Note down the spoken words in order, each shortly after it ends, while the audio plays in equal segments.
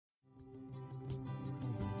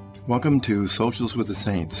Welcome to Socials with the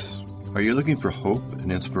Saints. Are you looking for hope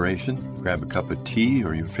and inspiration? Grab a cup of tea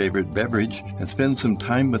or your favorite beverage and spend some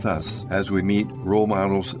time with us as we meet role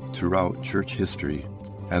models throughout church history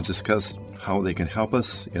and discuss how they can help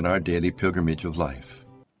us in our daily pilgrimage of life.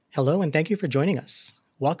 Hello, and thank you for joining us.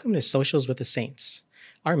 Welcome to Socials with the Saints.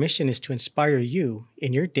 Our mission is to inspire you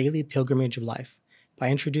in your daily pilgrimage of life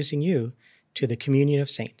by introducing you to the communion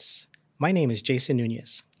of saints. My name is Jason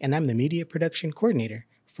Nunez, and I'm the media production coordinator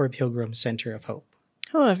for Pilgrim Center of Hope.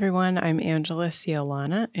 Hello, everyone. I'm Angela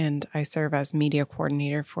Sealana, and I serve as media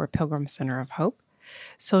coordinator for Pilgrim Center of Hope.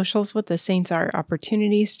 Socials with the Saints are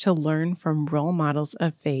opportunities to learn from role models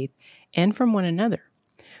of faith and from one another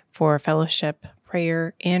for fellowship,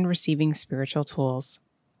 prayer, and receiving spiritual tools.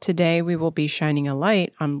 Today, we will be shining a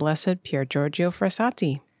light on Blessed Pier Giorgio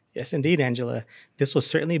Frassati. Yes, indeed, Angela. This will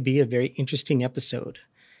certainly be a very interesting episode.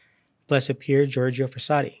 Blessed Pier Giorgio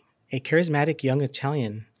Frassati, a charismatic young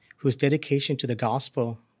Italian whose dedication to the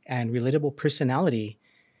gospel and relatable personality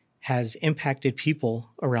has impacted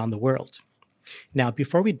people around the world. Now,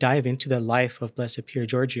 before we dive into the life of Blessed Pier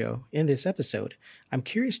Giorgio in this episode, I'm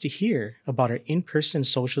curious to hear about our in-person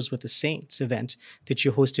Socials with the Saints event that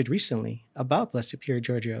you hosted recently about Blessed Pier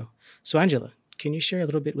Giorgio. So, Angela, can you share a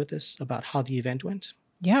little bit with us about how the event went?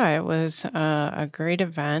 Yeah, it was a great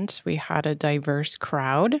event. We had a diverse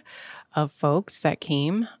crowd of folks that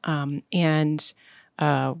came. And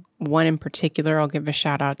one in particular, I'll give a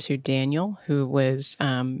shout out to Daniel, who was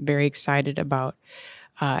very excited about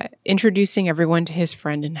introducing everyone to his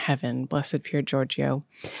friend in heaven, Blessed Pier Giorgio.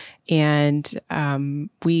 And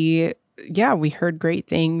we heard great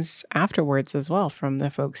things afterwards as well from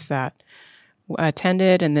the folks that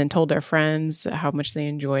attended and then told their friends how much they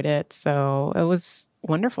enjoyed it. So it was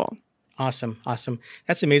wonderful. Awesome.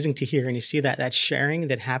 That's amazing to hear. And you see that sharing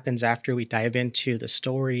that happens after we dive into the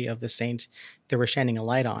story of the saint that we're shining a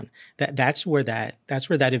light on. That's where that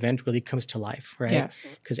event really comes to life, right?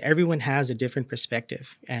 Yes. Because everyone has a different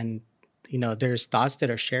perspective. And, there's thoughts that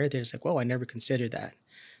are shared. There's like, whoa, I never considered that.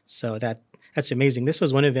 So that's amazing. This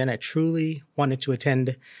was one event I truly wanted to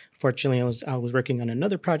attend. Fortunately, I was working on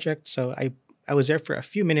another project. So I was there for a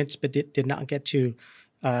few minutes, but did not get to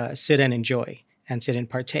sit and enjoy and sit and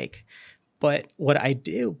partake. But what I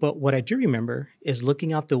do remember is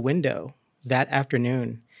looking out the window that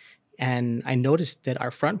afternoon, and I noticed that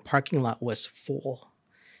our front parking lot was full.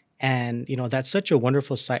 And, that's such a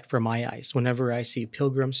wonderful sight for my eyes. Whenever I see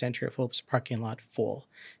Pilgrim Center of Hope's parking lot full,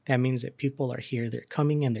 that means that people are here, they're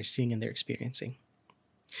coming, and they're seeing and they're experiencing.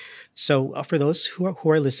 So for those who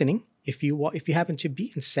are listening, if you happen to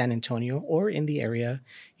be in San Antonio or in the area,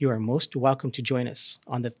 you are most welcome to join us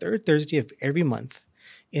on the third Thursday of every month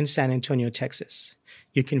in San Antonio, Texas.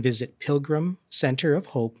 You can visit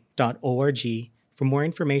pilgrimcenterofhope.org for more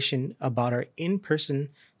information about our in-person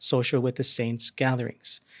Social with the Saints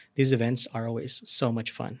gatherings. These events are always so much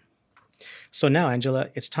fun. So now, Angela,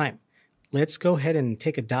 it's time. Let's go ahead and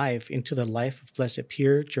take a dive into the life of Blessed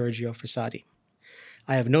Pier Giorgio Frassati.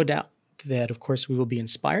 I have no doubt that, of course, we will be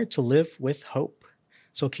inspired to live with hope.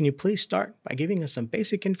 So can you please start by giving us some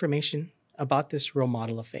basic information about this role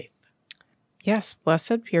model of faith? Yes,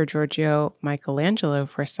 Blessed Pier Giorgio Michelangelo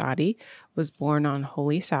Frassati was born on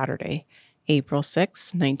Holy Saturday, April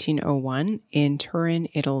 6, 1901, in Turin,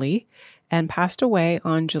 Italy, and passed away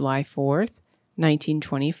on July 4th,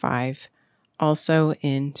 1925, also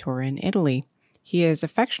in Turin, Italy. He is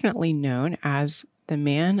affectionately known as the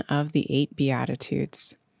Man of the Eight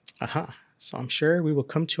Beatitudes. Aha. So I'm sure we will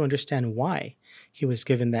come to understand why he was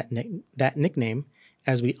given that nickname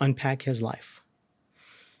as we unpack his life.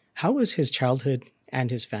 How was his childhood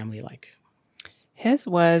and his family like? His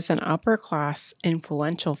was an upper-class,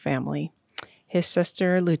 influential family. His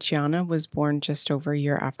sister, Luciana, was born just over a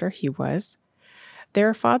year after he was.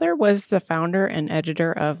 Their father was the founder and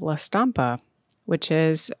editor of La Stampa, which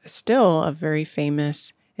is still a very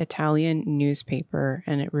famous Italian newspaper,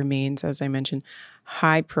 and it remains, as I mentioned,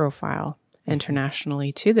 high profile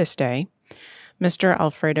internationally to this day. Mr.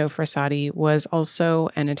 Alfredo Frassati was also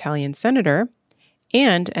an Italian senator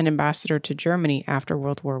and an ambassador to Germany after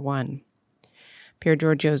World War I. Pier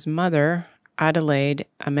Giorgio's mother, Adelaide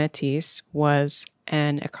Ametis, was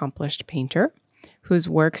an accomplished painter whose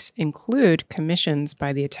works include commissions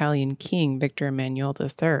by the Italian king Victor Emmanuel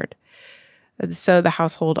III. So the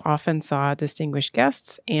household often saw distinguished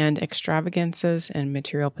guests and extravagances and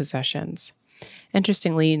material possessions.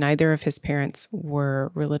 Interestingly, neither of his parents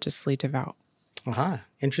were religiously devout. Aha,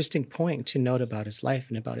 interesting point to note about his life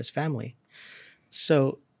and about his family.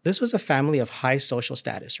 So this was a family of high social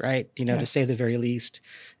status, right? Yes. To say the very least.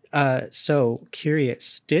 So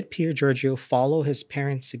curious, did Pier Giorgio follow his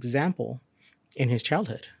parents' example in his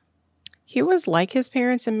childhood? He was like his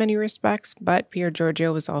parents in many respects, but Pier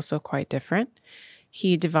Giorgio was also quite different.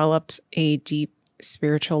 He developed a deep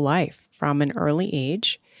spiritual life from an early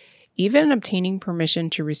age, even obtaining permission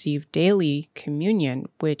to receive daily communion,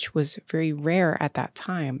 which was very rare at that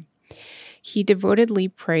time. He devotedly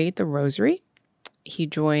prayed the rosary. He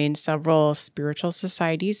joined several spiritual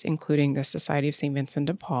societies, including the Society of St. Vincent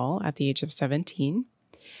de Paul at the age of 17,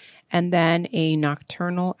 and then a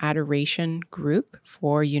nocturnal adoration group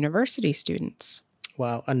for university students.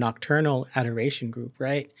 Wow, a nocturnal adoration group,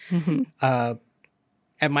 right? Mm-hmm.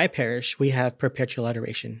 At my parish, we have perpetual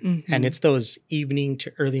adoration, Mm-hmm. and it's those evening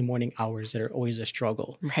to early morning hours that are always a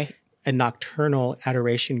struggle. Right. A nocturnal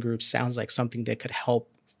adoration group sounds like something that could help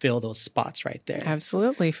fill those spots right there.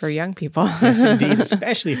 Absolutely, for young people. Yes, indeed,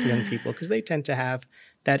 especially for young people, because they tend to have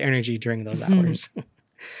that energy during those hours.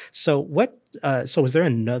 So was there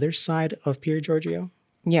another side of Pier Giorgio?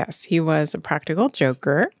 Yes, he was a practical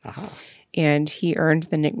joker. Aha. And he earned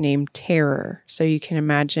the nickname Terror. So you can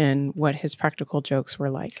imagine what his practical jokes were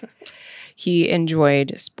like. He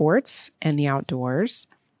enjoyed sports and the outdoors.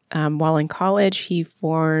 While in college, he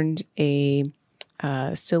formed a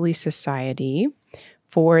silly society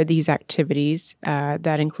for these activities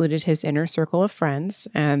that included his inner circle of friends.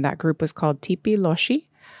 And that group was called Tipi Loshi,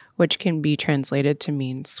 which can be translated to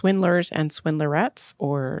mean swindlers and swindlerettes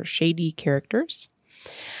or shady characters.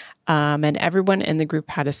 And everyone in the group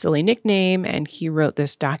had a silly nickname, and he wrote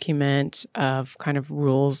this document of kind of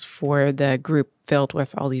rules for the group filled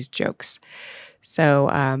with all these jokes. So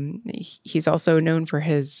he's also known for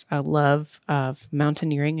his love of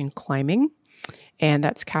mountaineering and climbing, and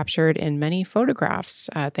that's captured in many photographs.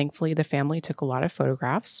 Thankfully, the family took a lot of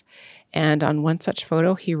photographs. And on one such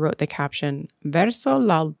photo, he wrote the caption, Verso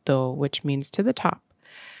l'alto, which means to the top.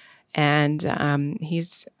 And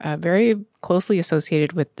he's very closely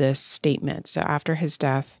associated with this statement. So after his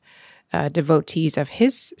death, devotees of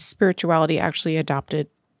his spirituality actually adopted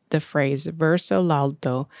the phrase Verso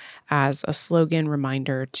l'alto as a slogan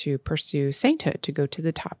reminder to pursue sainthood, to go to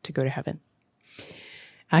the top, to go to heaven.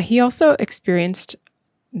 He also experienced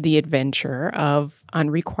the adventure of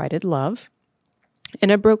unrequited love and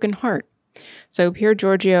a broken heart. So Pier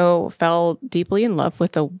Giorgio fell deeply in love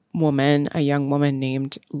with a young woman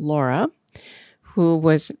named Laura, who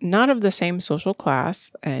was not of the same social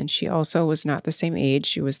class, and she also was not the same age.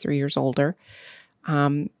 She was 3 years older.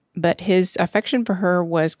 But his affection for her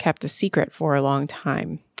was kept a secret for a long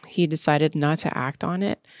time. He decided not to act on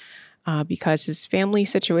it because his family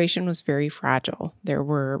situation was very fragile. There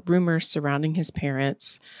were rumors surrounding his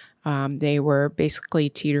parents. They were basically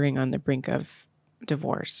teetering on the brink of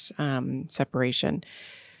divorce, separation.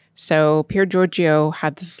 So Pier Giorgio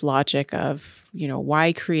had this logic of,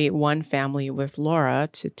 why create one family with Laura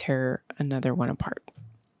to tear another one apart?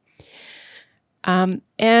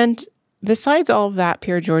 And besides all of that,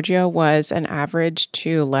 Pier Giorgio was an average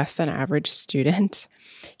to less than average student.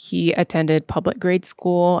 He attended public grade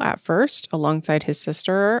school at first alongside his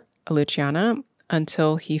sister, Luciana,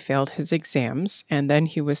 until he failed his exams. And then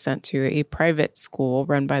he was sent to a private school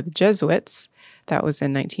run by the Jesuits. That was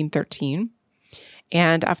in 1913.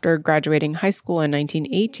 And after graduating high school in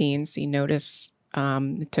 1918, so you notice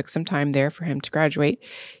it took some time there for him to graduate,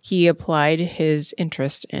 he applied his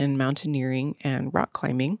interest in mountaineering and rock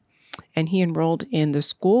climbing. And he enrolled in the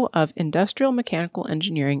School of Industrial Mechanical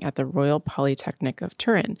Engineering at the Royal Polytechnic of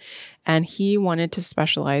Turin. And he wanted to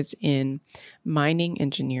specialize in mining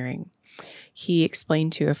engineering. He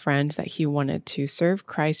explained to a friend that he wanted to serve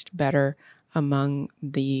Christ better among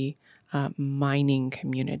the mining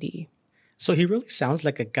community. So he really sounds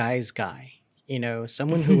like a guy's guy,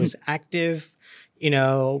 someone who was active.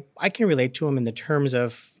 I can relate to him in the terms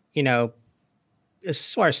of,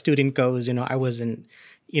 as far as student goes, I wasn't,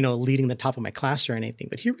 leading the top of my class or anything,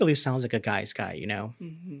 but he really sounds like a guy's guy,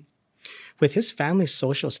 Mm-hmm. With his family's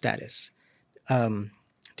social status,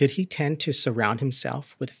 did he tend to surround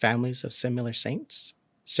himself with families of similar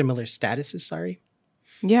statuses, sorry?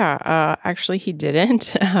 Yeah, actually he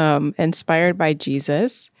didn't. Inspired by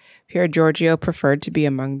Jesus, Pier Giorgio preferred to be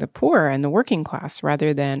among the poor and the working class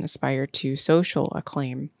rather than aspire to social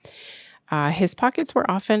acclaim. His pockets were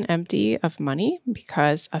often empty of money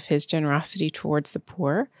because of his generosity towards the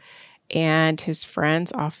poor, and his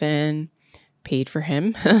friends often paid for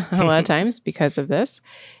him a lot of times because of this.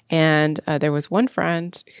 And there was one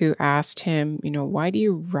friend who asked him, why do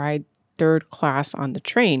you ride third class on the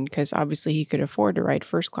train? Because obviously he could afford to ride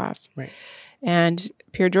first class. Right. And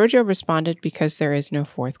Pier Giorgio responded, because there is no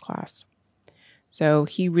fourth class. So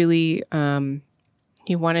he really,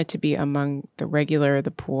 he wanted to be among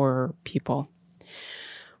the poor people.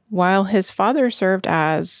 While his father served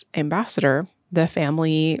as ambassador, The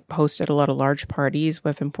family hosted a lot of large parties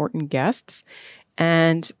with important guests.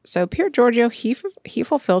 And so Pier Giorgio, he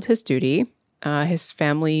fulfilled his duty, his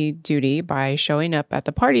family duty, by showing up at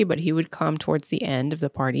the party, but he would come towards the end of the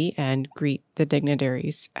party and greet the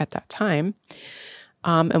dignitaries at that time.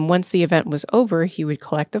 And once the event was over, he would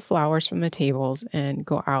collect the flowers from the tables and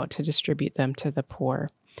go out to distribute them to the poor,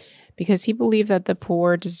 because he believed that the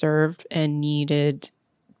poor deserved and needed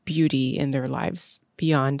beauty in their lives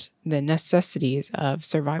beyond the necessities of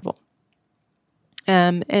survival.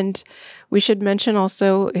 And we should mention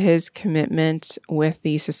also his commitment with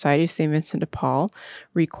the Society of St. Vincent de Paul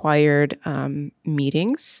required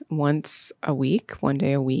meetings once a week, one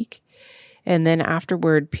day a week. And then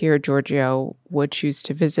afterward, Pier Giorgio would choose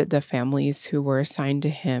to visit the families who were assigned to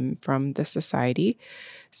him from the society.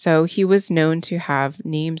 So he was known to have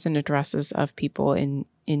names and addresses of people in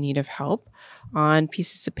need of help on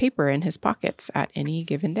pieces of paper in his pockets at any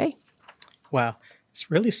given day. Wow. This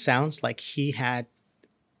really sounds like he had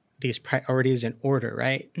these priorities in order,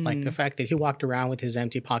 right? Mm-hmm. Like the fact that he walked around with his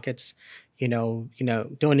empty pockets,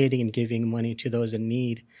 donating and giving money to those in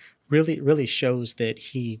need really shows that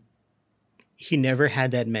he never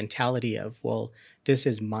had that mentality of, well, this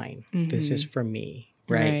is mine. Mm-hmm. This is for me,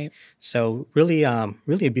 right? So really a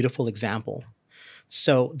beautiful example.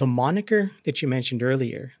 So the moniker that you mentioned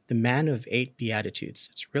earlier, the man of 8 beatitudes,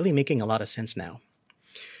 it's really making a lot of sense now.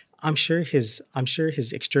 I'm sure his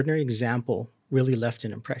extraordinary example really left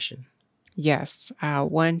an impression. Yes.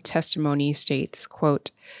 One testimony states,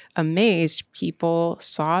 quote, "Amazed people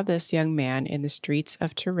saw this young man in the streets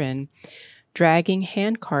of Turin dragging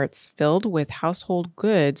handcarts filled with household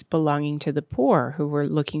goods belonging to the poor who were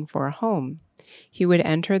looking for a home. He would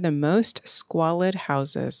enter the most squalid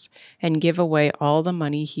houses and give away all the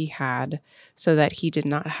money he had so that he did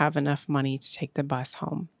not have enough money to take the bus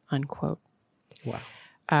home," unquote. Wow.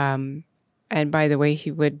 And by the way,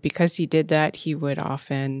 because he did that, he would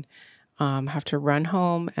often have to run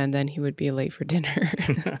home, and then he would be late for dinner.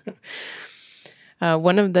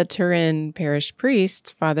 One of the Turin parish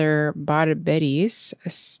priests, Father Barberis,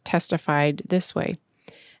 testified this way.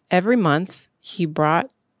 Every month, he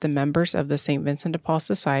brought the members of the St. Vincent de Paul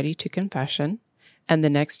Society to confession, and the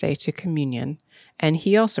next day to communion, and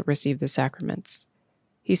he also received the sacraments.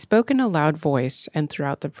 He spoke in a loud voice and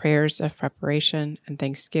throughout the prayers of preparation and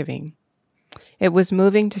thanksgiving. It was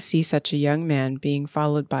moving to see such a young man being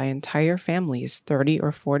followed by entire families, 30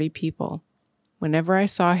 or 40 people. Whenever I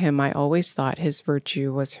saw him, I always thought his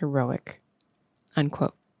virtue was heroic,"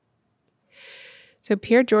 unquote. So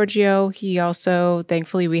Pier Giorgio, he also,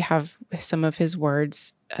 thankfully, we have some of his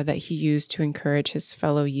words that he used to encourage his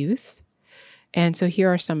fellow youth. And so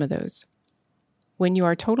here are some of those. "When you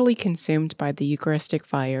are totally consumed by the Eucharistic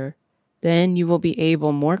fire, then you will be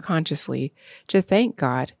able more consciously to thank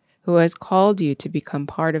God who has called you to become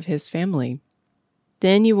part of his family.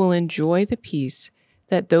 Then you will enjoy the peace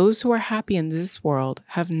that those who are happy in this world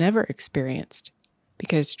have never experienced,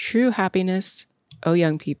 because true happiness, O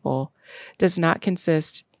young people, does not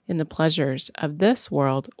consist in the pleasures of this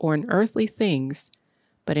world or in earthly things,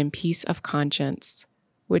 but in peace of conscience,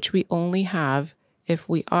 which we only have if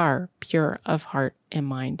we are pure of heart and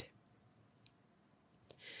mind."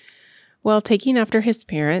 While taking after his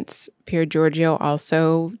parents, Pier Giorgio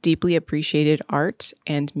also deeply appreciated art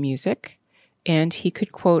and music, and he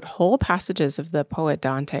could quote whole passages of the poet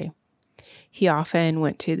Dante. He often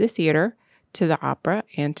went to the theater, to the opera,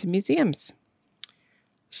 and to museums.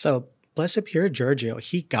 So Blessed Pier Giorgio,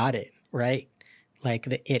 he got it, right?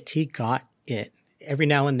 He got it. Every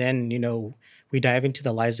now and then, we dive into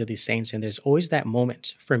the lives of these saints, and there's always that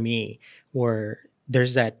moment for me where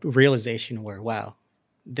there's that realization where, wow,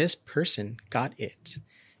 this person got it.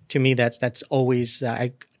 To me, that's always,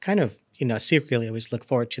 I kind of, secretly always look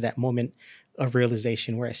forward to that moment of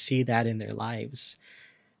realization where I see that in their lives.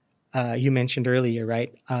 You mentioned earlier,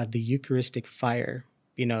 right? The Eucharistic fire.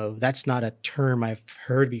 That's not a term I've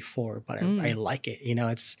heard before, but I like it.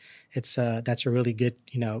 That's a really good,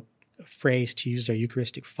 phrase to use, our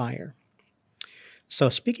Eucharistic fire. So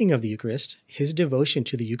speaking of the Eucharist, his devotion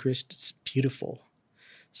to the Eucharist is beautiful.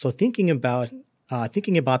 So thinking about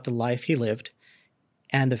the life he lived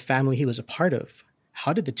and the family he was a part of,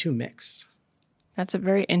 how did the two mix? That's a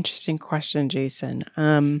very interesting question, Jason.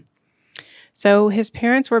 So his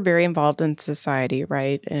parents were very involved in society,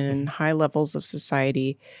 right, in high levels of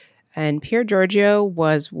society. And Pier Giorgio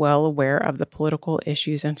was well aware of the political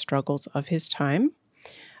issues and struggles of his time,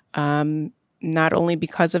 not only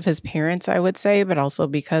because of his parents, I would say, but also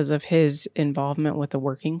because of his involvement with the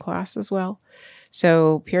working class as well.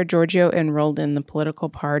 So Pier Giorgio enrolled in the political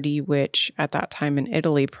party, which at that time in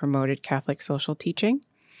Italy promoted Catholic social teaching.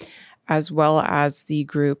 as well as the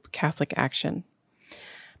group Catholic Action.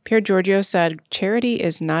 Pier Giorgio said, "Charity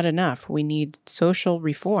is not enough. We need social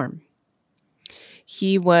reform."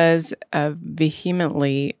 He was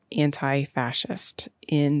vehemently anti-fascist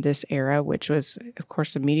in this era, which was, of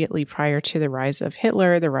course, immediately prior to the rise of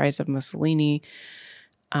Hitler, the rise of Mussolini.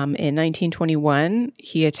 In 1921,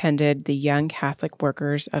 he attended the Young Catholic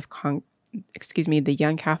Workers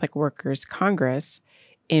Congress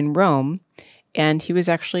in Rome, and he was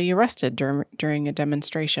actually arrested during a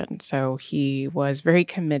demonstration. So he was very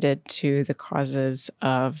committed to the causes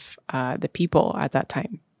of the people at that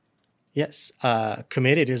time. Yes,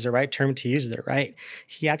 committed is the right term to use there, right?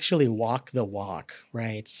 He actually walked the walk,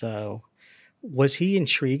 right? So was he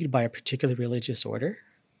intrigued by a particular religious order?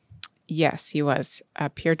 Yes, he was.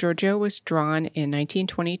 Pier Giorgio was drawn in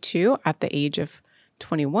 1922 at the age of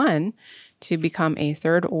 21 to become a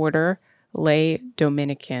third order lay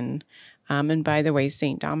Dominican. And by the way,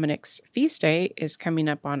 St. Dominic's feast day is coming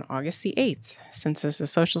up on August the 8th. Since this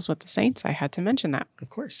is Socials with the Saints, I had to mention that. Of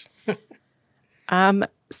course.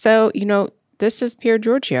 So, this is Pier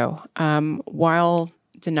Giorgio. While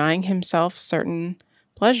denying himself certain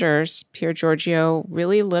pleasures, Pier Giorgio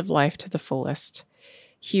really lived life to the fullest.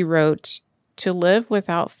 He wrote, "To live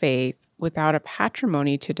without faith, without a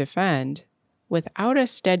patrimony to defend, without a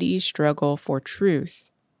steady struggle for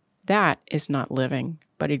truth, that is not living,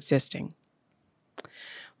 but existing."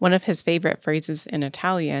 One of his favorite phrases in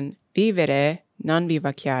Italian, "vivere, non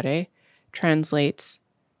vivacchiare," translates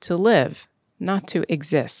to live, not to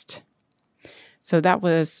exist. So that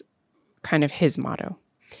was kind of his motto.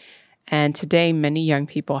 And today, many young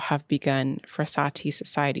people have begun Frassati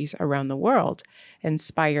societies around the world,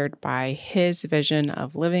 inspired by his vision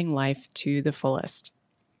of living life to the fullest.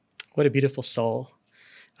 What a beautiful soul.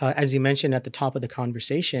 As you mentioned at the top of the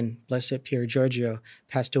conversation, Blessed Pier Giorgio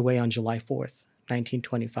passed away on July 4th,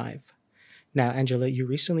 1925. Now, Angela, you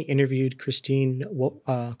recently interviewed Christine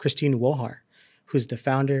Wohar, who's the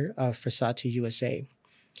founder of FrassatiUSA,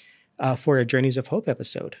 for a Journeys of Hope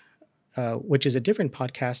episode, which is a different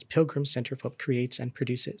podcast Pilgrim Center for Hope creates and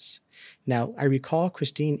produces. Now, I recall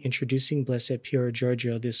Christine introducing Blessed Pier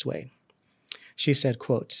Giorgio this way. She said,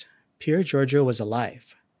 quote, "Pier Giorgio was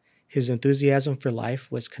alive. His enthusiasm for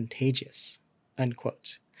life was contagious,"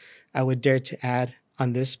 unquote. I would dare to add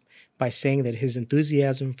on this by saying that his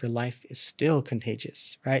enthusiasm for life is still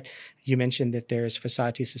contagious, right? You mentioned that there's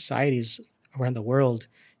Frassati societies around the world.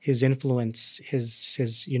 His influence,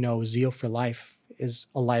 his zeal for life is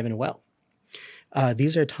alive and well.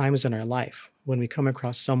 These are times in our life when we come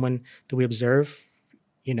across someone that we observe,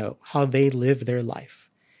 how they live their life.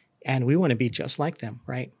 And we want to be just like them,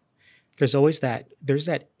 right? There's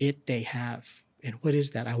that it they have. And what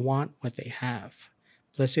is that? I want what they have.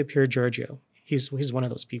 Blessed Pier Giorgio, he's one of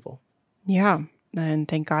those people. Yeah, and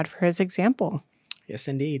thank God for his example. Yes,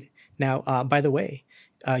 indeed. Now, by the way,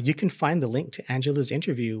 you can find the link to Angela's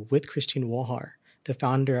interview with Christine Wohar, the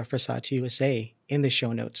founder of FrassatiUSA, in the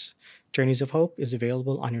show notes. Journeys of Hope is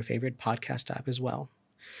available on your favorite podcast app as well.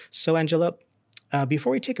 So, Angela,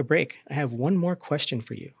 before we take a break, I have one more question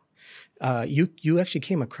for you. You actually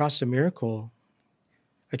came across a miracle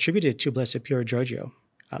attributed to Blessed Pier Giorgio.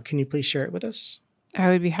 Can you please share it with us? I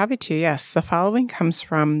would be happy to, yes. The following comes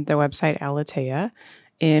from the website Aletheia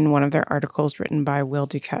in one of their articles written by Will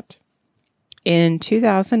Duquette. In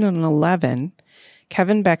 2011,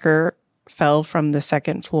 Kevin Becker fell from the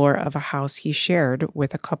second floor of a house he shared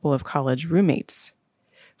with a couple of college roommates,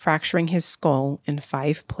 fracturing his skull in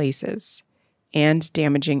 5 places and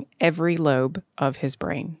damaging every lobe of his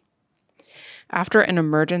brain. After an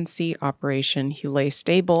emergency operation, he lay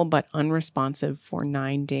stable but unresponsive for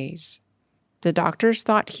 9 days. The doctors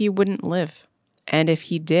thought he wouldn't live, and if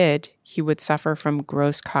he did, he would suffer from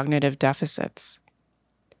gross cognitive deficits.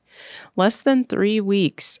 Less than 3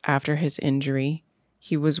 weeks after his injury,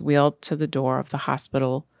 he was wheeled to the door of the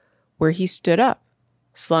hospital, where he stood up,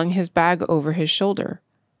 slung his bag over his shoulder,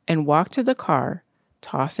 and walked to the car,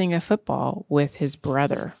 tossing a football with his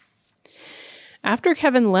brother. After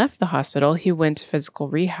Kevin left the hospital, he went to physical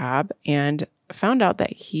rehab and found out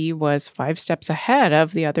that he was 5 steps ahead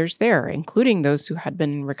of the others there, including those who had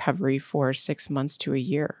been in recovery for 6 months to a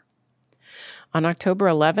year. On October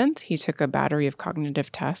 11th, he took a battery of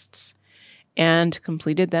cognitive tests and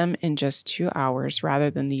completed them in just 2 hours rather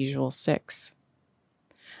than the usual 6.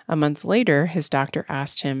 A month later, his doctor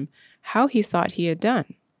asked him how he thought he had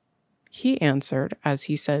done. He answered, as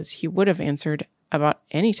he says he would have answered about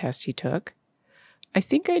any test he took, "I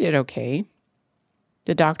think I did okay."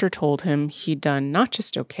 The doctor told him he'd done not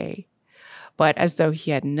just okay, but as though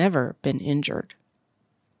he had never been injured.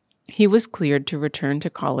 He was cleared to return to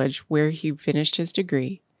college, where he finished his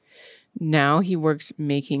degree, Now he works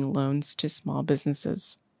making loans to small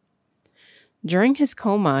businesses. During his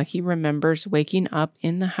coma, he remembers waking up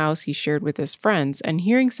in the house he shared with his friends and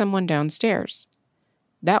hearing someone downstairs.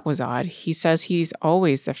 That was odd. He says he's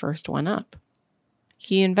always the first one up.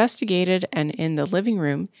 He investigated, and in the living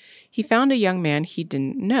room, he found a young man he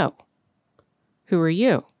didn't know. "Who are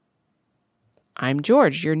you?" "I'm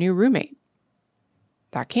George, your new roommate."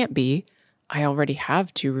 "That can't be. I already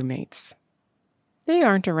have 2 roommates." "They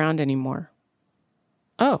aren't around anymore."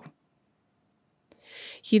 "Oh."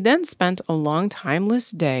 He then spent a long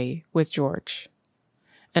timeless day with George.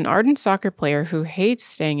 An ardent soccer player who hates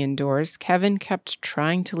staying indoors, Kevin kept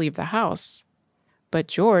trying to leave the house, but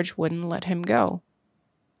George wouldn't let him go.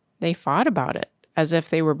 They fought about it, as if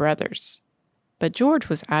they were brothers, but George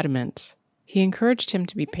was adamant. He encouraged him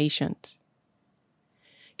to be patient.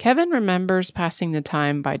 Kevin remembers passing the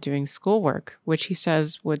time by doing schoolwork, which he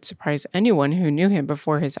says would surprise anyone who knew him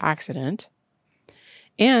before his accident,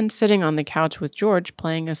 and sitting on the couch with George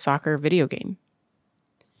playing a soccer video game.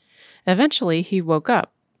 Eventually, he woke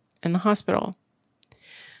up in the hospital.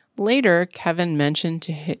 Later, Kevin mentioned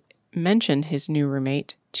his new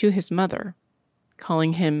roommate to his mother,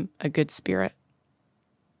 calling him a good spirit.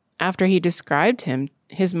 After he described him,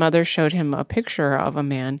 his mother showed him a picture of a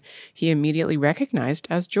man he immediately recognized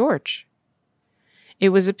as George. It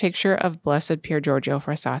was a picture of Blessed Pier Giorgio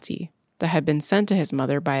Frassati that had been sent to his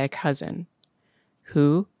mother by a cousin,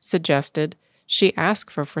 who suggested she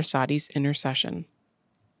ask for Frassati's intercession.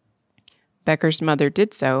 Becker's mother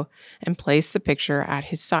did so and placed the picture at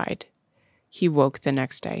his side. He woke the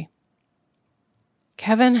next day.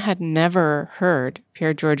 Kevin had never heard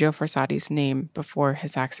Pier Giorgio Frassati's name before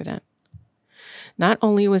his accident. Not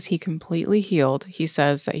only was he completely healed, he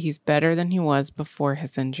says that he's better than he was before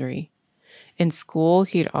his injury. In school,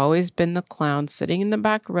 he'd always been the clown sitting in the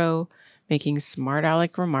back row, making smart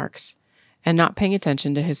aleck remarks, and not paying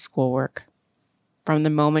attention to his schoolwork. From the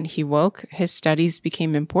moment he woke, his studies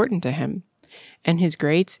became important to him, and his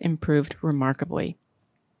grades improved remarkably.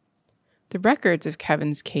 The records of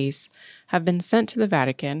Kevin's case have been sent to the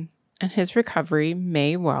Vatican, and his recovery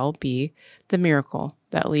may well be the miracle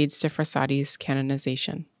that leads to Frassati's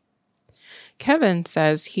canonization. Kevin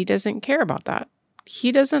says he doesn't care about that.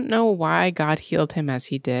 He doesn't know why God healed him as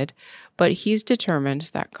he did, but he's determined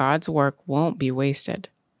that God's work won't be wasted.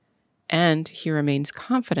 And he remains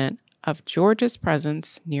confident of George's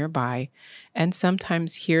presence nearby and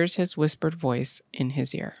sometimes hears his whispered voice in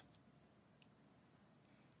his ear.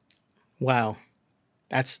 Wow.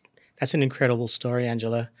 That's an incredible story,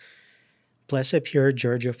 Angela. Blessed Pier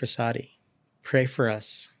Giorgio Frassati. Pray for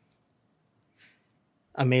us.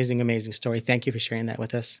 Amazing, amazing story. Thank you for sharing that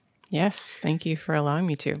with us. Yes, thank you for allowing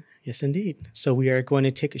me to. Yes, indeed. So we are going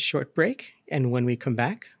to take a short break, and when we come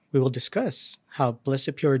back, we will discuss how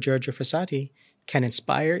Blessed Pier Giorgio Frassati can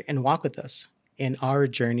inspire and walk with us in our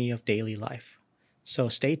journey of daily life. So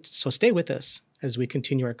stay with us as we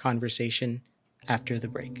continue our conversation after the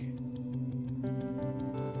break.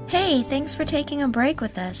 Hey, thanks for taking a break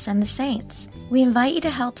with us and the Saints. We invite you to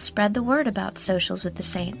help spread the word about Socials with the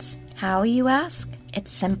Saints. How, you ask?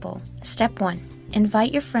 It's simple. Step 1.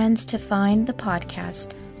 Invite your friends to find the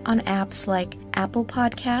podcast on apps like Apple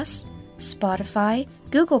Podcasts, Spotify,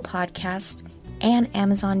 Google Podcasts, and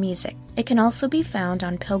Amazon Music. It can also be found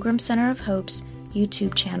on Pilgrim Center of Hope's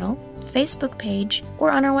YouTube channel, Facebook page,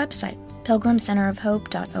 or on our website,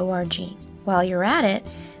 pilgrimcenterofhope.org. While you're at it,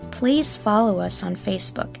 please follow us on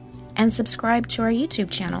Facebook and subscribe to our YouTube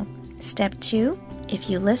channel. Step 2, if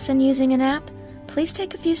you listen using an app, please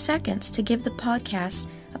take a few seconds to give the podcast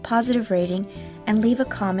a positive rating and leave a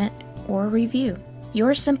comment or review.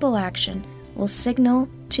 Your simple action will signal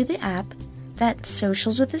to the app that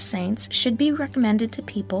Socials with the Saints should be recommended to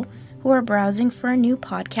people who are browsing for a new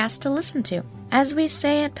podcast to listen to. As we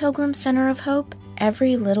say at Pilgrim Center of Hope,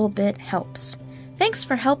 every little bit helps. Thanks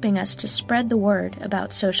for helping us to spread the word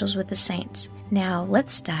about Socials with the Saints. Now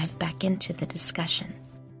let's dive back into the discussion.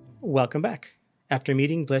 Welcome back. After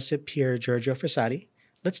meeting Blessed Pier Giorgio Frassati,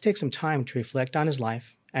 let's take some time to reflect on his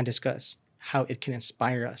life and discuss how it can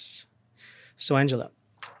inspire us. So, Angela,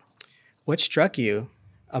 what struck you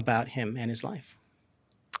about him and his life?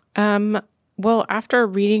 Well, after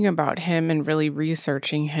reading about him and really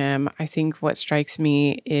researching him, I think what strikes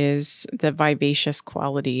me is the vivacious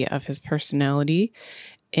quality of his personality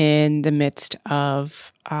in the midst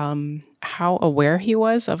of how aware he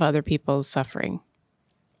was of other people's suffering.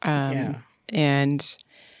 And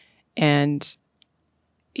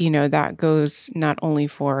you know, that goes not only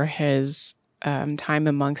for his time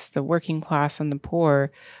amongst the working class and the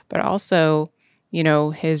poor, but also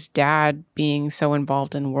his dad being so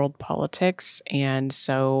involved in world politics and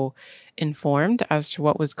so informed as to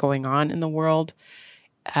what was going on in the world.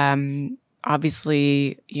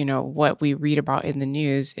 Obviously, what we read about in the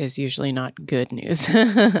news is usually not good news.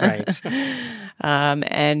 Right.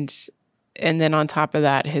 And then on top of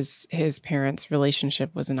that, his parents'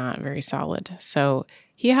 relationship was not very solid. So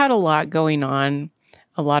he had a lot going on,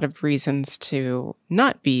 a lot of reasons to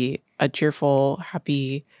not be a cheerful,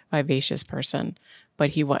 happy, vivacious person,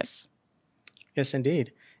 but he was. Yes,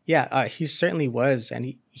 indeed. Yeah, he certainly was.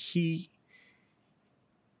 And he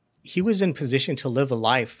was in position to live a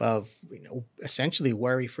life of, essentially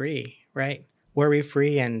worry-free, right?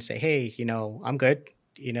 Worry-free and say, hey, I'm good.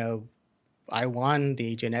 I won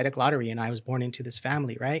the genetic lottery and I was born into this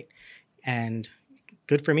family, right? And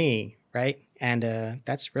good for me, right? And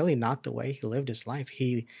that's really not the way he lived his life.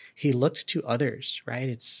 He looked to others,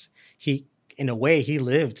 right? In a way, he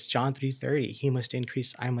lived John 3:30. He must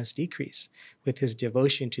increase, I must decrease, with his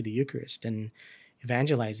devotion to the Eucharist and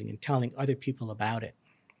evangelizing and telling other people about it.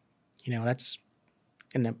 That's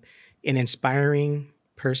an inspiring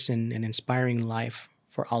person, an inspiring life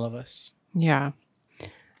for all of us. Yeah.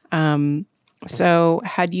 So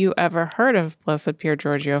had you ever heard of Blessed Pier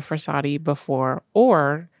Giorgio Frassati before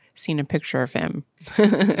or seen a picture of him?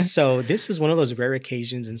 So this is one of those rare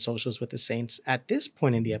occasions in Socials with the Saints at this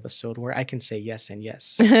point in the episode where I can say yes and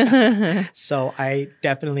yes. So I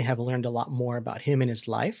definitely have learned a lot more about him and his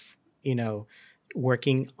life,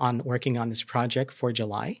 working on this project for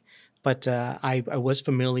July. But I was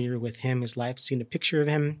familiar with him, his life, seen a picture of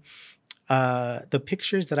him. The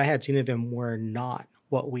pictures that I had seen of him were not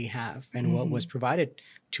what we have and what was provided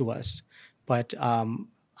to us. But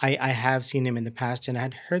I have seen him in the past, and I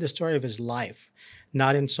had heard the story of his life,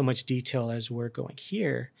 not in so much detail as we're going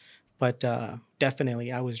here, but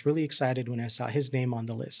definitely I was really excited when I saw his name on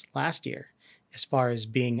the list last year as far as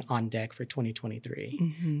being on deck for 2023.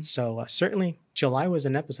 Mm-hmm. So certainly July was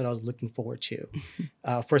an episode I was looking forward to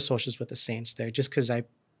for Socials with the Saints there, just because I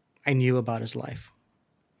knew about his life.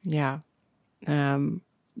 Yeah.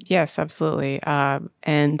 Yes, absolutely.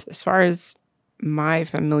 And as far as my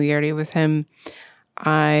familiarity with him,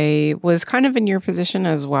 I was kind of in your position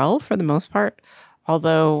as well for the most part.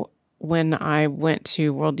 Although when I went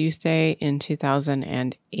to World Youth Day in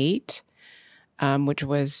 2008, which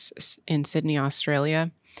was in Sydney,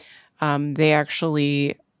 Australia, they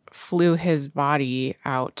actually flew his body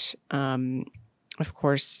out, of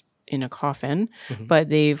course, in a coffin, but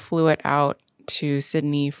they flew it out to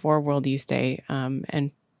Sydney for World Youth Day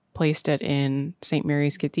and placed it in St.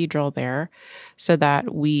 Mary's Cathedral there so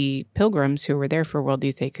that we pilgrims who were there for World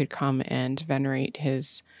Youth Day could come and venerate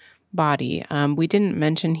his body. We didn't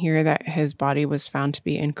mention here that his body was found to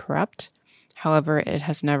be incorrupt. However, it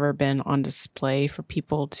has never been on display for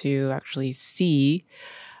people to actually see.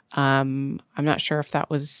 I'm not sure if that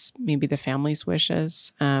was maybe the family's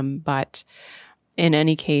wishes, but in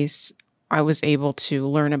any case, I was able to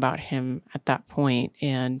learn about him at that point,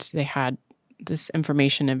 and they had this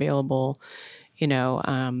information available,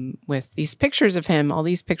 with these pictures of him, all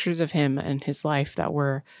these pictures of him and his life that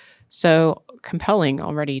were so compelling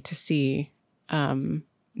already to see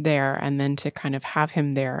there, and then to kind of have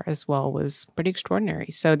him there as well was pretty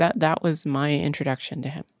extraordinary. So that was my introduction to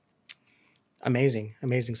him. Amazing.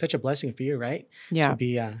 Such a blessing for you, right? Yeah.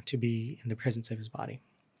 To be in the presence of his body.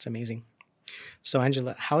 It's amazing. So,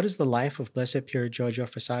 Angela, how does the life of Blessed Pier Giorgio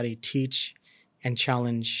Frassati teach and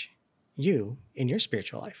challenge you in your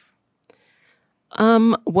spiritual life?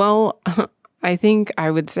 Well, I think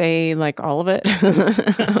I would say like all of it.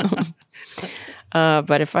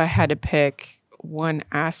 But if I had to pick one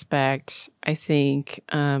aspect, I think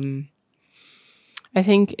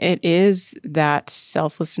it is that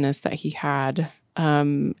selflessness that he had,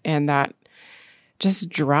 and that just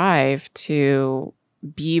drive to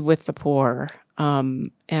be with the poor,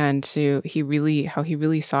 and how he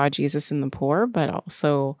really saw Jesus in the poor, but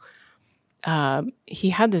also he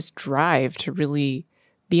had this drive to really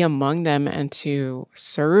be among them and to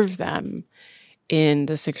serve them in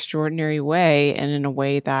this extraordinary way, and in a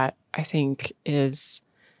way that I think is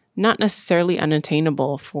not necessarily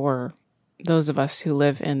unattainable for those of us who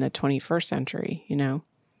live in the 21st century,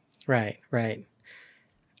 Right.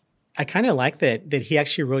 I kind of like that he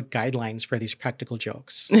actually wrote guidelines for these practical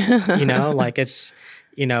jokes. Like it's,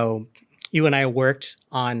 you and I worked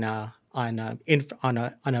on a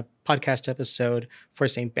podcast episode for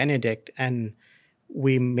St. Benedict, and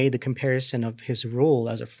we made the comparison of his rule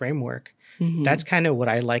as a framework. Mm-hmm. That's kind of what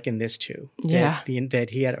I like in this too. Yeah.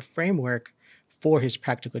 That he had a framework for his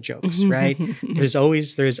practical jokes, right? There's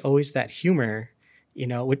always that humor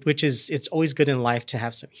which is, it's always good in life to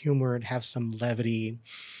have some humor and have some levity.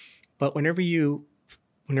 But whenever you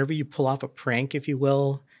pull off a prank, if you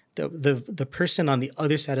will, the person on the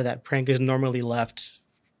other side of that prank is normally left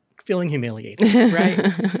feeling humiliated,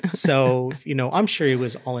 right? So, I'm sure he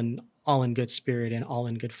was all in good spirit and all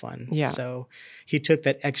in good fun. Yeah. So he took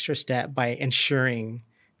that extra step by ensuring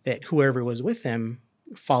that whoever was with him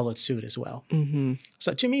followed suit as well. Mm-hmm.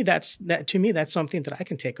 So to me, that's something that I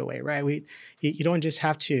can take away, right? You don't just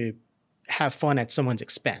have to have fun at someone's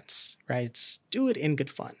expense, right? Do it in good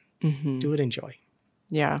fun. Mm-hmm. Do it in joy.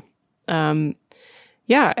 Yeah.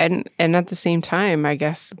 Yeah. And at the same time, I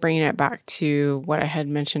guess bringing it back to what I had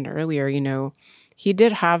mentioned earlier, he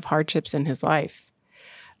did have hardships in his life,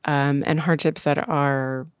 and hardships that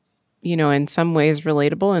are, in some ways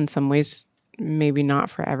relatable, in some ways maybe not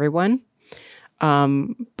for everyone.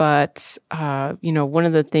 But one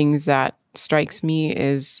of the things that strikes me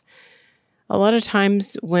is a lot of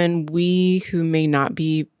times when we who may not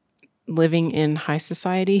be living in high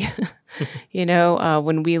society,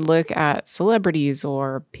 when we look at celebrities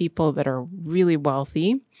or people that are really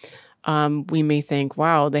wealthy, we may think,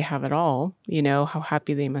 wow, they have it all, how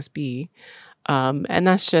happy they must be. And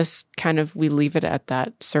that's just kind of, we leave it at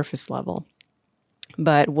that surface level.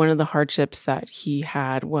 But one of the hardships that he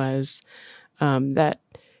had was that,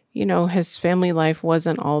 his family life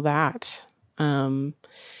wasn't all that. And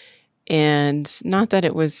not that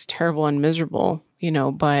it was terrible and miserable,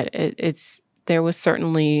 but there was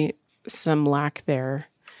certainly some lack there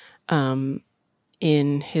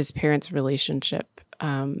in his parents' relationship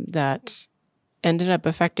that ended up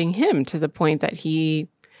affecting him to the point that he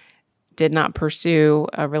did not pursue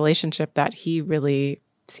a relationship that he really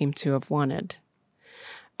seemed to have wanted.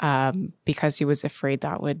 Because he was afraid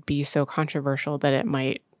that would be so controversial that it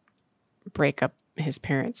might break up his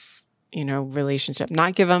parents' relationship,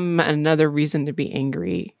 not give him another reason to be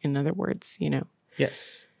angry, in other words,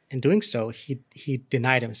 Yes. In doing so, he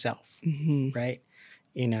denied himself, Mm-hmm. right?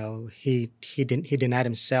 He denied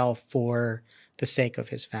himself for the sake of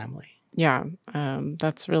his family. Yeah.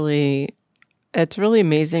 It's really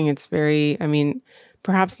amazing. It's very,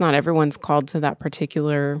 perhaps not everyone's called to that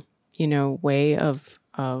particular, way of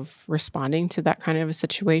responding to that kind of a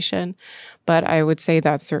situation. But I would say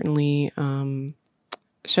that certainly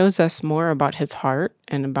shows us more about his heart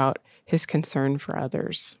and about his concern for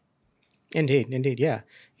others. Indeed. Yeah.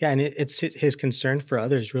 Yeah. And it's his concern for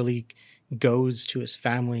others really goes to his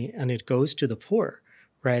family, and it goes to the poor,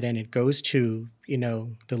 right? And it goes to,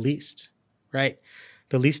 the least, right?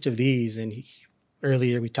 The least of these. And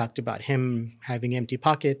earlier we talked about him having empty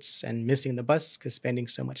pockets and missing the bus because spending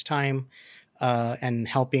so much time and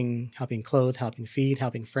helping clothe, helping feed,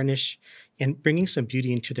 helping furnish, and bringing some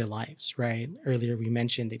beauty into their lives, right? Earlier we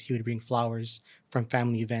mentioned that he would bring flowers from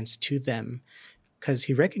family events to them because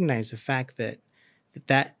he recognized the fact that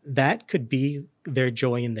could be their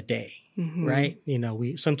joy in the day, Mm-hmm. right?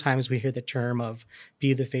 Sometimes we hear the term of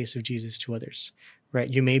be the face of Jesus to others, right?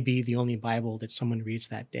 You may be the only Bible that someone reads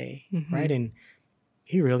that day, Mm-hmm. right? And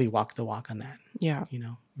he really walked the walk on that. Yeah.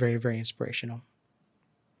 Very, very inspirational.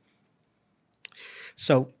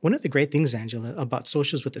 So one of the great things, Angela, about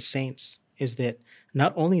Socials with the Saints is that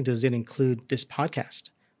not only does it include this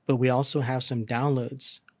podcast, but we also have some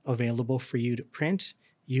downloads available for you to print,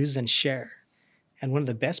 use, and share. And one of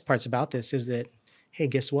the best parts about this is that, hey,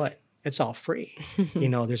 guess what? It's all free.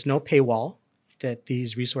 There's no paywall that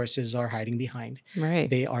these resources are hiding behind. Right.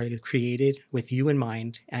 They are created with you in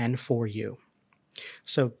mind and for you.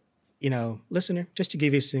 So, listener, just to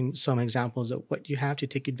give you some examples of what you have to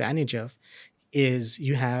take advantage of is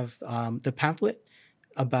you have the pamphlet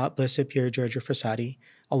about Blessed Pier Giorgio Frassati,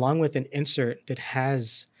 along with an insert that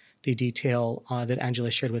has the detail that Angela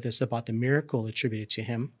shared with us about the miracle attributed to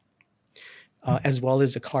him, as well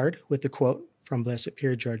as a card with the quote from Blessed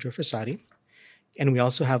Pier Giorgio Frassati. And we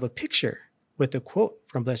also have a picture with a quote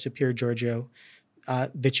from Blessed Pier Giorgio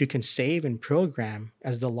that you can save and program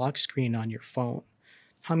as the lock screen on your phone.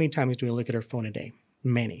 How many times do we look at our phone a day?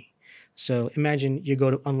 Many. So imagine you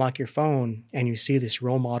go to unlock your phone and you see this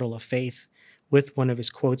role model of faith with one of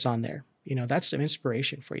his quotes on there. That's some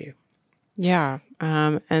inspiration for you. Yeah.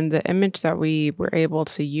 And the image that we were able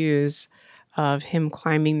to use of him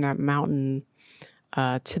climbing that mountain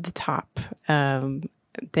to the top,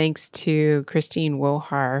 thanks to Christine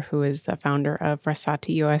Wohar, who is the founder of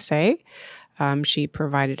FrassatiUSA. She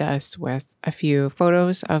provided us with a few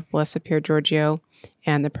photos of Blessed Pier Giorgio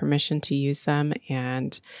and the permission to use them.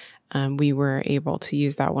 And we were able to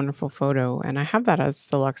use that wonderful photo. And I have that as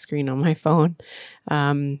the lock screen on my phone.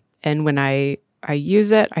 And when I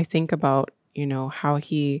use it, I think about, how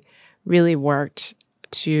he really worked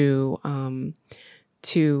to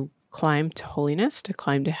to climb to holiness, to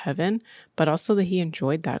climb to heaven, but also that he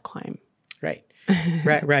enjoyed that climb. Right.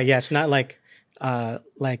 Right. Yeah. It's not like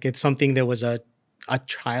it's something that was a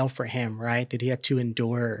trial for him, right? That he had to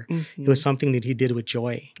endure. It was something that he did with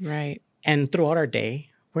joy. Right. And throughout our day,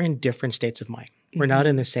 we're in different states of mind. We're not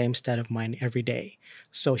in the same state of mind every day.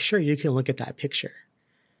 So sure, you can look at that picture,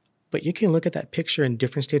 but you can look at that picture in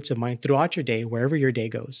different states of mind throughout your day, wherever your day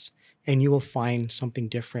goes, and you will find something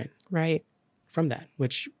different Right. from that,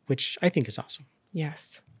 which I think is awesome.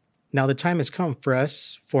 Yes. Now the time has come for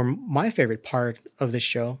us, for my favorite part of this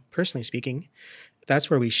show, personally speaking. That's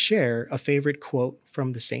where we share a favorite quote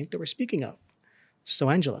from the saint that we're speaking of. So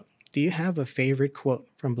Angela, do you have a favorite quote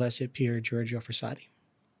from Blessed Pier Giorgio Frassati?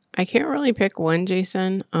 I can't really pick one,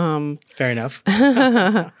 Jason. Fair enough.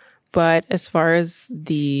 But as far as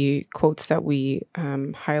the quotes that we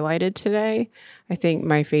highlighted today, I think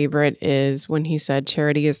my favorite is when he said,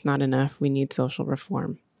 "Charity is not enough. We need social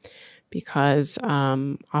reform." Because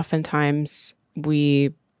oftentimes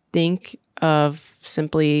we think of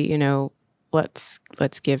simply, let's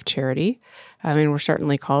give charity. I mean, we're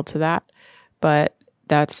certainly called to that, but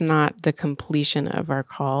that's not the completion of our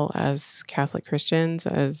call as Catholic Christians,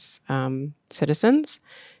 as citizens.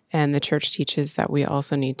 And the church teaches that we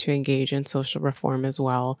also need to engage in social reform as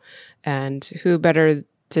well. And who better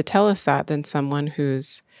to tell us that than someone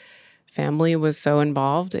whose family was so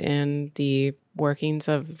involved in the workings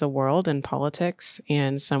of the world and politics,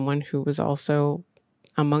 and someone who was also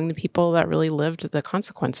among the people that really lived the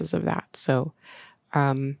consequences of that. So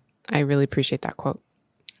I really appreciate that quote.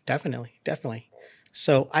 Definitely.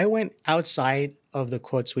 So I went outside of the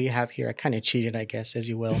quotes we have here. I kind of cheated, I guess, as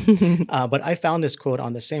you will. But I found this quote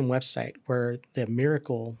on the same website where the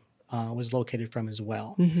miracle was located from as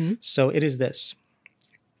well. So it is this: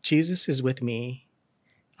 "Jesus is with me.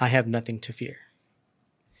 I have nothing to fear."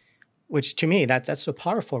 Which to me, that's so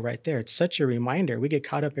powerful right there. It's such a reminder. We get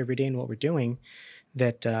caught up every day in what we're doing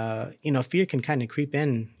that, fear can kind of creep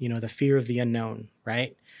in, the fear of the unknown,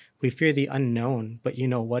 right? We fear the unknown, but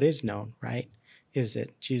what is known, right? Is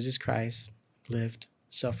that Jesus Christ lived,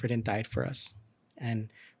 suffered, and died for us and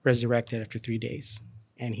resurrected after 3 days,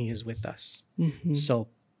 and he is with us. So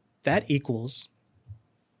that equals,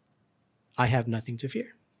 I have nothing to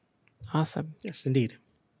fear. Awesome. Yes, indeed.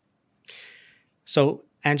 So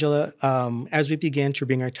Angela, as we begin to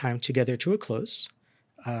bring our time together to a close,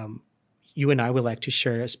 you and I would like to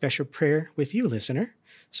share a special prayer with you, listener.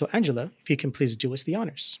 So Angela, if you can please do us the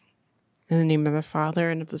honors. In the name of the Father,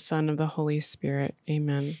 and of the Son, and of the Holy Spirit.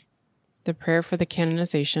 Amen. The prayer for the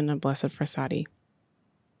canonization of Blessed Frassati.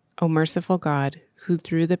 O merciful God, who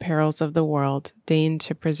through the perils of the world deigned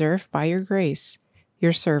to preserve by your grace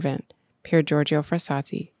your servant, Pier Giorgio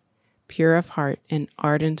Frassati, pure of heart and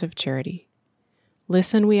ardent of charity.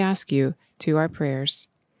 Listen, we ask you, to our prayers,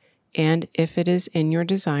 and if it is in your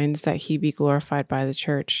designs that he be glorified by the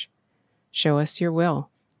Church, show us your will,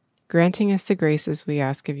 granting us the graces we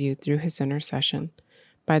ask of you through his intercession,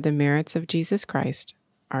 by the merits of Jesus Christ,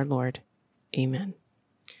 our Lord. Amen.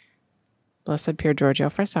 Blessed Pier Giorgio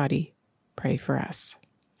Frassati, pray for us.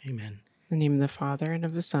 Amen. In the name of the Father, and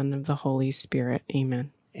of the Son, and of the Holy Spirit.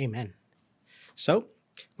 Amen. Amen. So,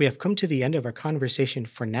 we have come to the end of our conversation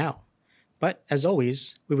for now. But as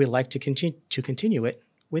always, we would like to continue it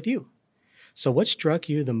with you. So what struck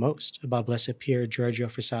you the most about Blessed Pier Giorgio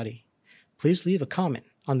Frassati? Please leave a comment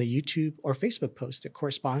on the YouTube or Facebook post that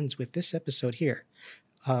corresponds with this episode here,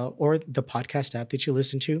 or the podcast app that you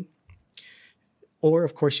listen to. Or,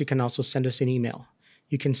 of course, you can also send us an email.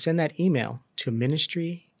 You can send that email to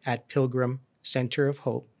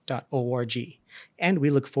ministry@pilgrimcenterofhope.org. And we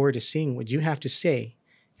look forward to seeing what you have to say,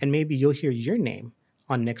 and maybe you'll hear your name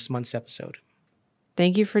on next month's episode.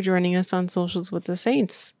 Thank you for joining us on Socials with the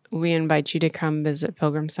Saints. We invite you to come visit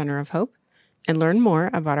Pilgrim Center of Hope and learn more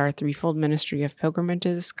about our threefold ministry of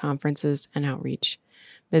pilgrimages, conferences, and outreach.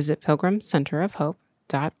 Visit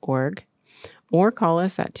pilgrimcenterofhope.org or call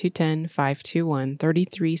us at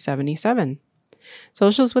 210-521-3377.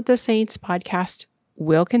 Socials with the Saints podcast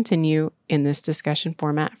will continue in this discussion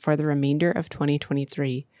format for the remainder of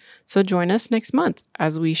 2023. So join us next month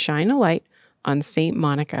as we shine a light on Saint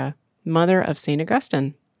Monica, mother of Saint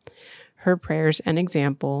Augustine. Her prayers and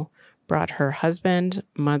example brought her husband,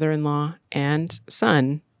 mother-in-law, and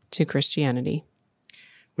son to Christianity.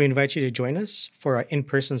 We invite you to join us for our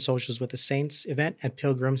in-person Socials with the Saints event at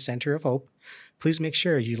Pilgrim Center of Hope. Please make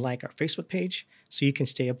sure you like our Facebook page so you can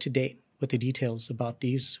stay up to date with the details about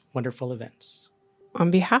these wonderful events. On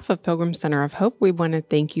behalf of Pilgrim Center of Hope, we want to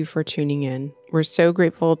thank you for tuning in. We're so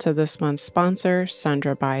grateful to this month's sponsor,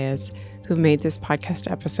 Sandra Baez, who made this podcast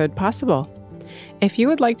episode possible. If you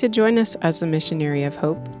would like to join us as a missionary of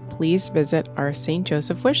hope, please visit our St.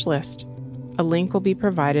 Joseph wish list. A link will be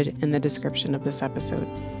provided in the description of this episode.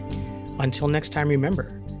 Until next time,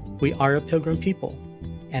 remember, we are a pilgrim people,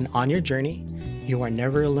 and on your journey, you are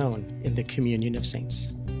never alone in the communion of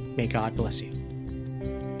saints. May God bless you.